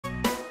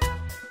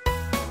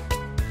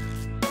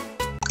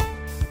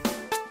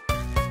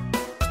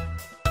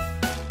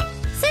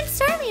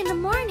early in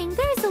the morning,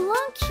 there is a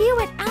long queue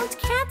at Aunt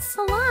Cat's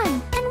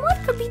salon. And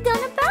what could be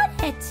done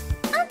about it?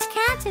 Aunt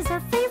Cat is our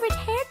favorite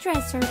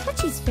hairdresser, but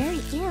she's very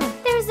ill.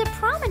 There is a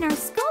prom in our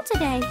school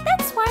today.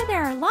 That's why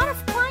there are a lot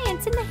of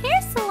clients in the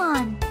hair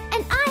salon.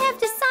 And I have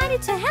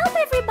decided to help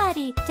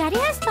everybody. Daddy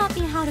has taught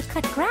me how to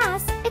cut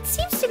grass. It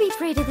seems to be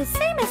pretty the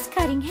same as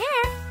cutting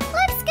hair.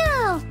 Let's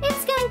go!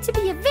 It's going to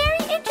be a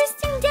very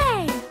interesting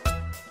day.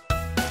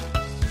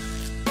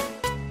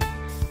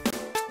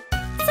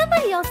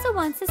 Somebody also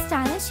wants a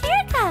stylish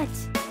haircut.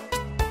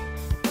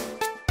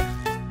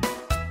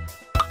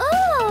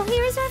 Oh,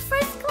 here is our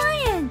first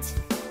client.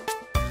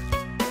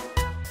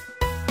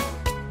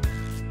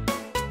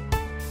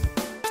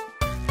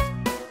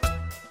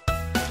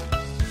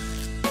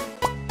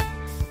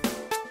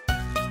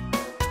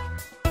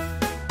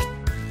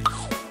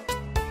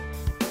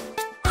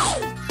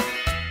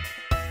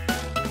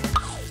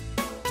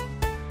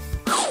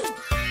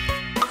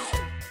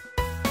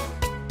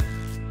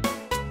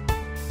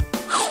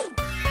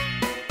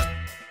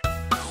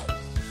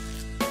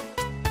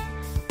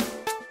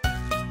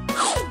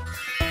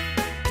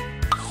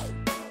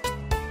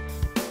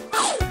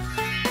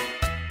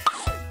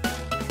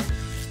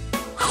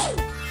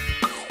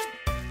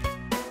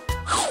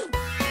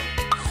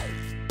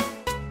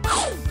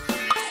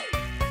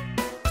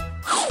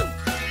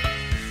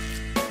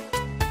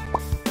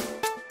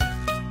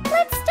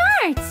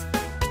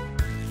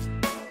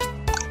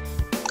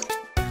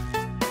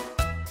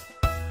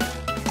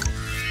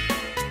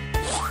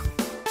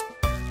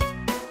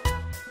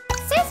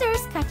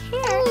 Scissors cut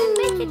hair and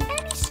make it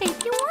any shape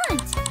you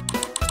want.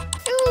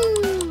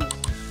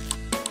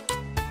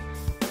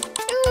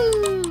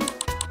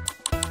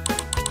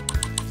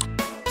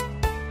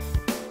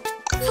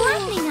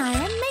 Flattening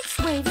iron makes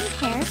waving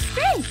hair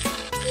straight.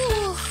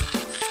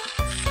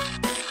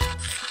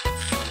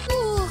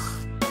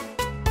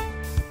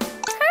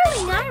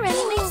 Curling iron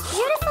makes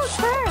beautiful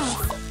curls.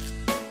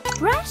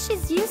 Brush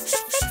is used to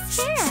fix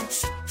hair.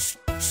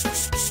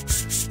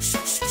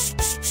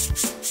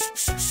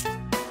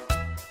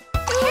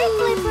 Hair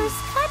clippers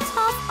cut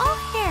off all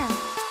hair.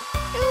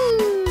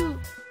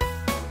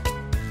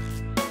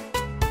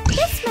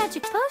 This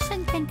magic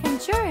potion can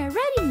conjure a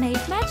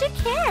ready-made magic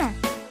hair.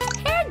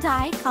 Hair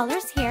dye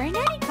colors hair in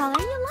any color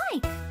you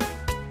like.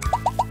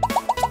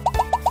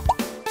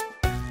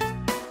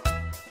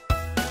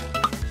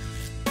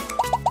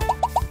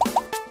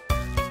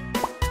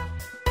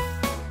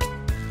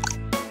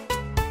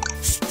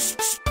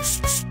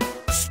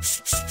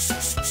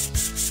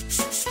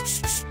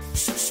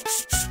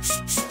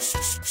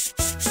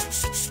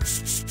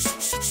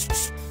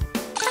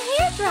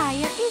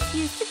 Dryer is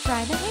used to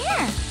dry the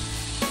hair.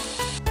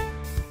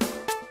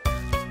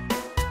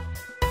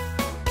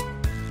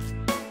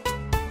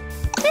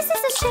 This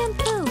is a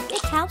shampoo.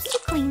 It helps to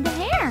clean the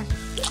hair.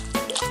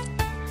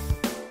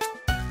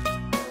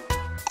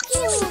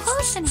 Healing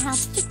potion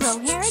helps to grow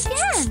hair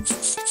again.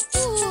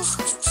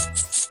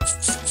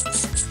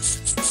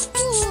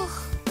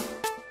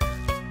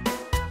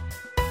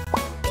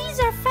 These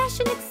are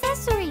fashion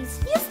accessories.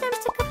 Use them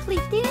to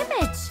complete the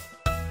image.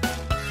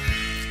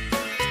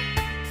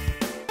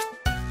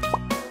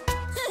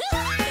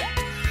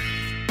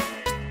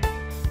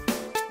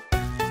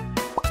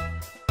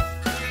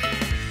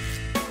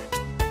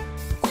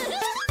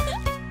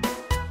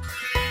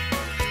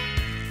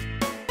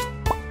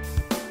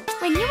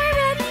 When you are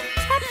ready,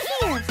 tap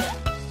here.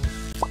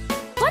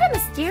 What a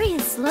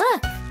mysterious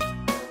look!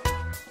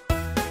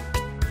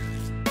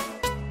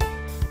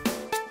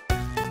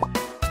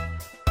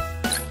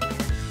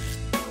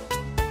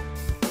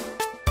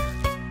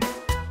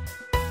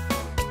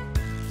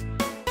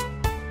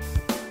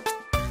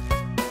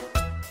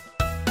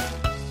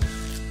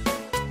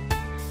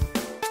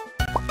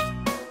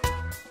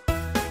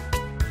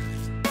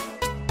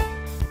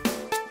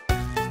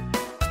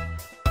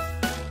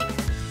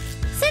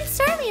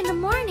 Early in the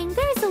morning,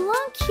 there is a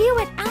long queue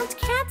at Aunt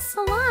Cat's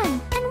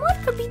salon. And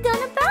what could be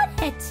done about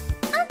it?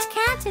 Aunt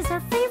Cat is our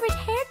favorite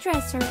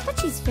hairdresser, but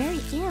she's very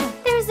ill.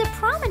 There is a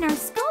prom in our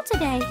school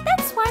today.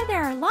 That's why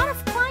there are a lot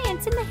of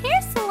clients in the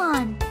hair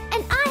salon.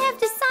 And I have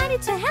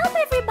decided to help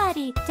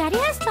everybody. Daddy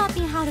has taught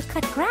me how to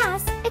cut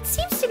grass. It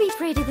seems to be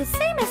pretty the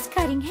same as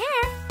cutting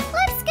hair.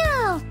 Let's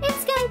go!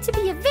 It's going to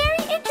be a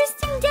very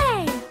interesting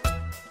day.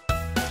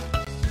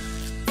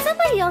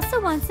 Somebody also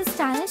wants a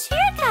stylish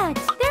haircut.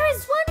 There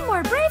is one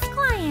more brave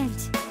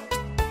client.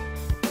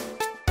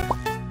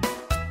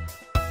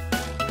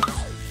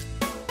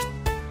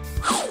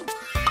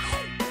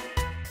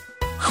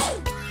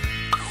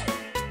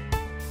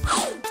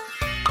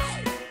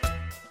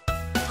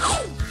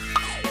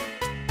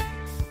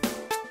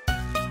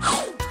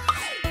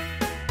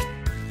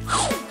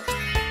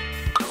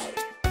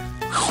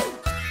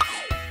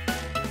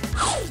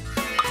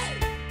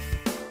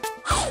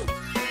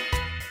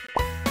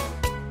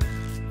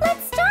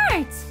 Let's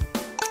start!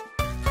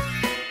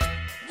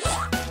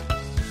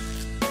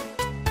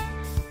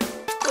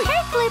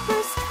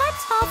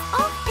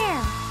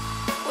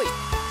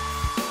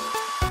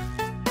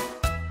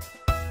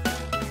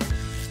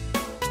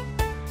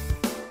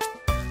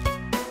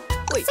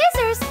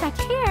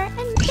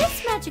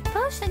 magic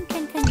potion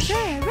can conjure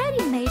a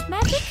ready-made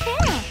magic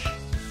hair.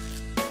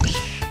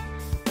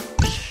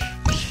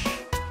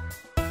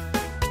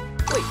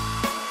 Wait.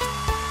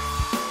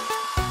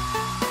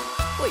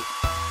 Wait.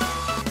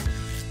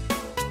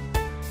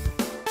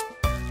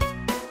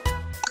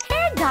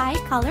 Hair dye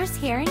colors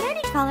hair in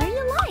any color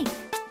you like.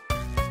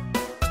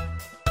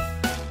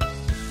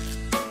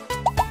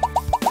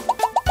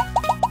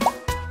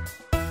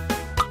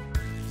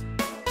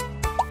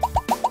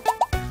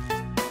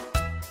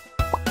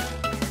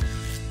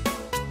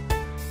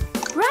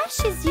 Brush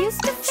is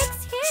used to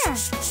fix hair.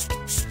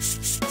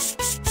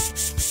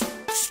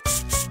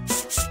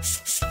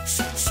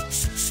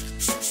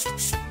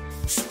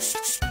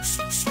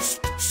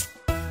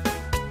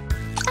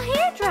 A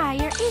hair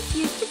dryer is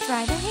used to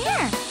dry the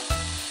hair.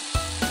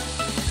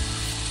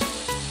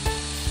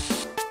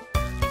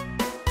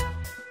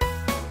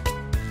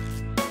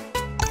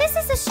 This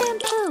is a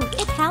shampoo.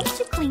 It helps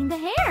to clean the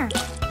hair.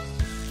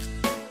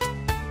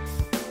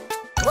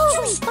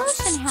 Cooling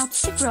potion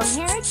helps to grow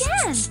hair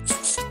again.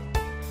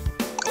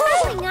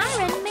 Curling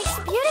iron makes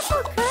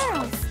beautiful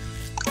curls.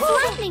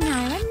 Flattening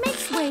iron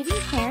makes wavy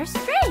hair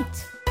straight.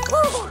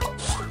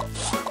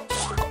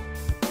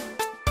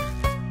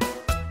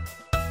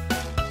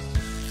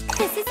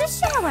 This is a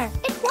shower.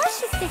 It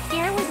washes the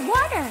hair with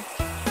water.